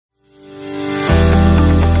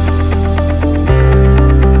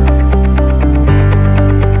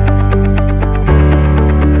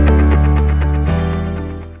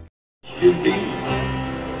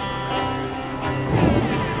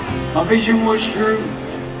vision was true,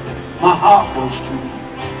 my heart was true.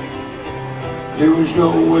 There was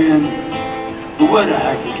no wind, but what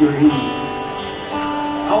I could dream.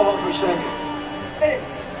 Hold on for a second.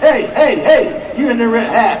 Hey, you in the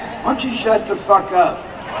red hat. Why don't you shut the fuck up?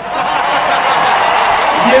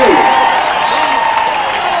 You.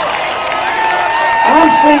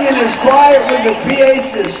 I'm singing as quiet with the PA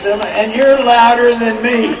system, and you're louder than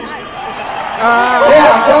me. Yeah,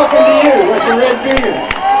 I'm talking to you with the red beard.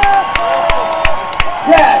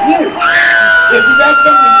 Yeah, you. If you got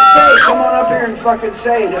something to say, come on up here and fucking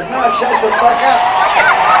say it. If not, shut the fuck up.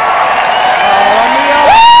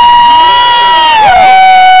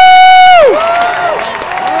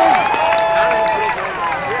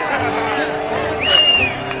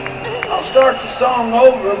 I'll start the song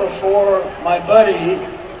over before my buddy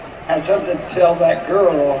had something to tell that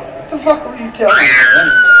girl. What the fuck were you telling her?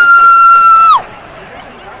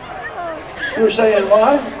 You were saying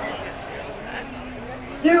what?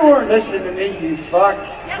 You weren't listening to me, you fuck.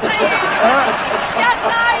 Yes,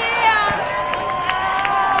 I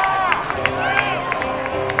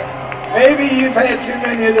am. Maybe you've had too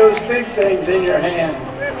many of those big things in your hand.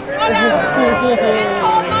 It's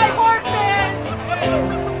called my horses.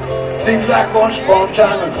 Seems like once upon a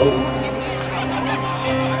time ago.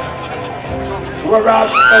 It's where I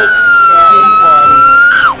spoke.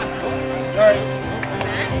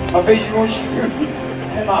 My vision was true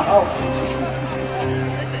and my heart.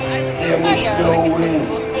 There was no wind,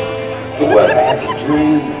 but what I could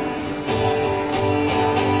dream.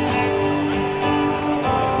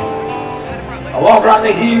 I walk like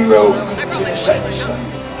a hero to the setting sun.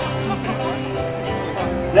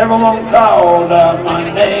 Never one called out my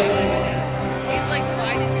name.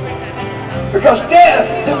 Because death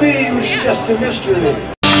to me was just a mystery.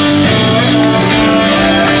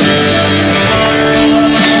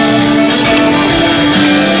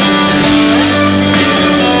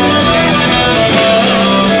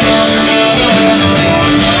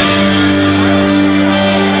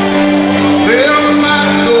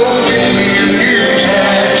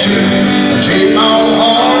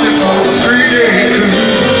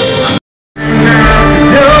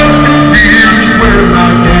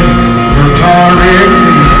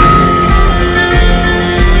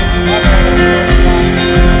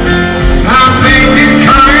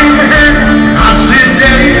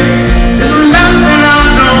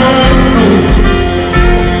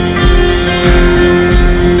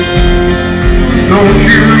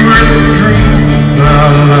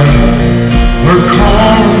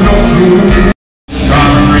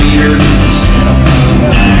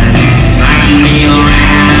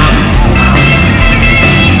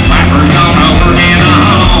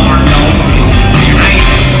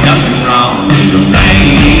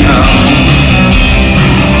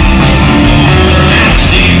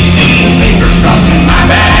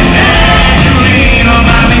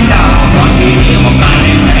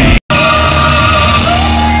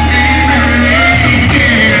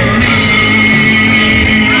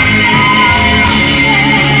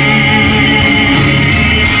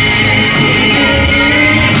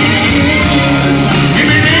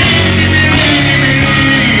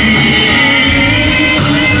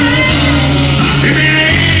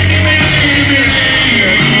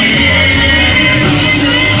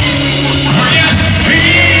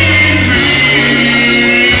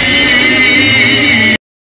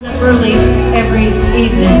 Early every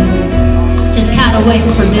evening, just kind of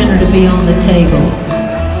waiting for dinner to be on the table.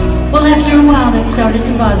 Well, after a while, that started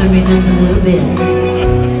to bother me just a little bit.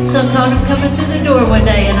 So I caught him coming through the door one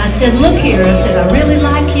day, and I said, "Look here," I said, "I really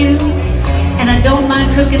like you, and I don't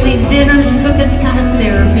mind cooking these dinners. Cooking's kind of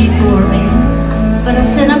therapy for me. But I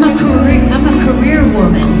said, I'm a career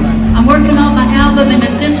woman. I'm working on my album, and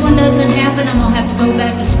if this one doesn't happen, I'm gonna have to go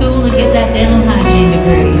back to school and get that dental hygiene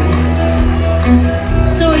degree."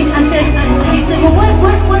 So he said, "Well,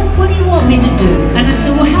 what do you want me to do?" And I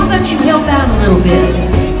said, "Well, how about you help out a little bit?"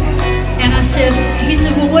 And he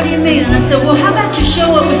said, "Well, what do you mean?" And I said, "Well, how about you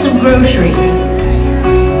show up with some groceries?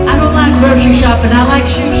 I don't like grocery shopping, I like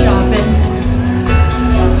shoe shopping."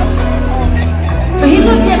 But he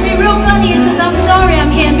looked at me real funny. He says, "I'm sorry, I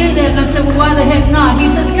can't do that." And I said, "Well, why the heck not?" He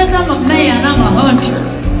says, "Because I'm a man, I'm a hunter."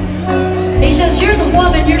 He says, "You're the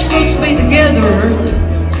woman, you're supposed to be the gatherer.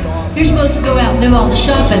 You're supposed to go out and do all the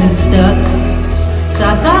shopping and stuff." So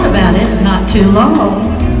I thought about it, not too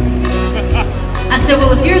long. I said,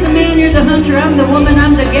 "Well, if you're the man, you're the hunter, I'm the woman,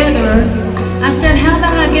 I'm the gatherer." I said, "How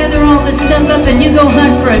about I gather all this stuff up and you go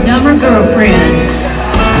hunt for a dumber girlfriend?"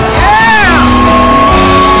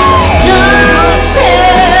 Don't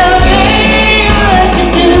tell me what to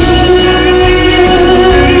do.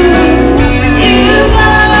 You've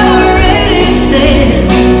already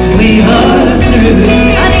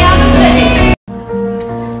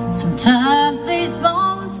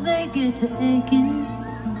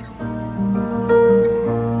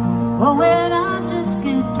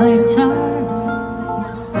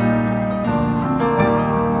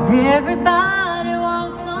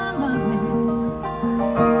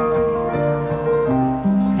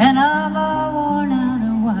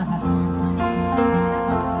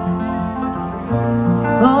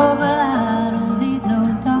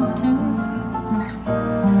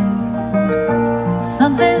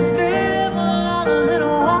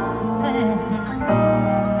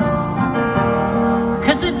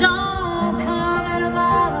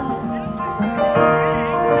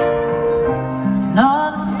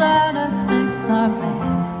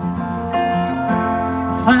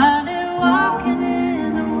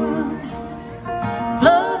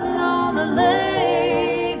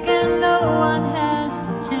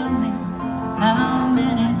how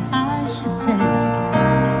many I should take.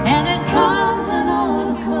 And it comes in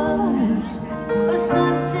all the colors of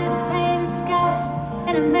sunset painted sky,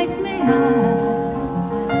 and it makes me high.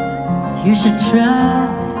 You should try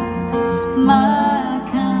my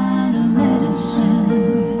kind of medicine.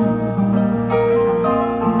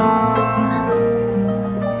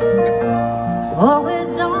 Oh,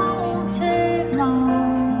 it don't take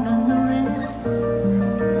long to notice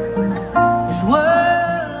this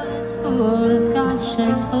world is full of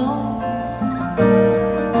God-shaped holes.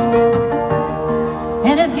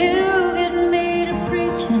 And if you get me to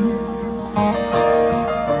preaching,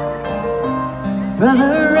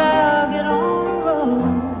 brother, I'll get on the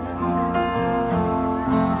road.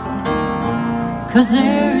 'Cause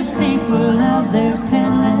there's people out there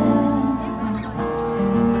peddling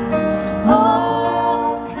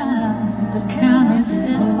all kinds of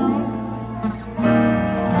counterfeit hope.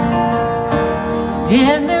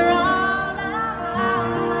 Get me wrong,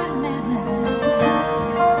 I'll admit it.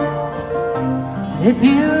 If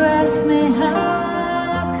you ask me how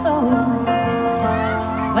I cope,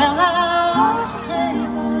 well, I'll say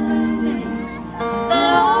movies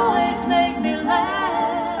that always make me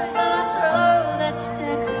laugh. And I throw that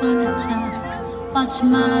stick 100 times, watch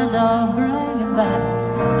my dog bring it back.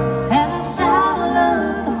 And I saddle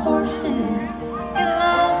up the horses, get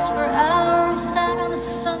lost for hours, sat on a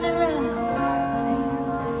Sunday round.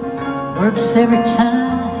 Works every time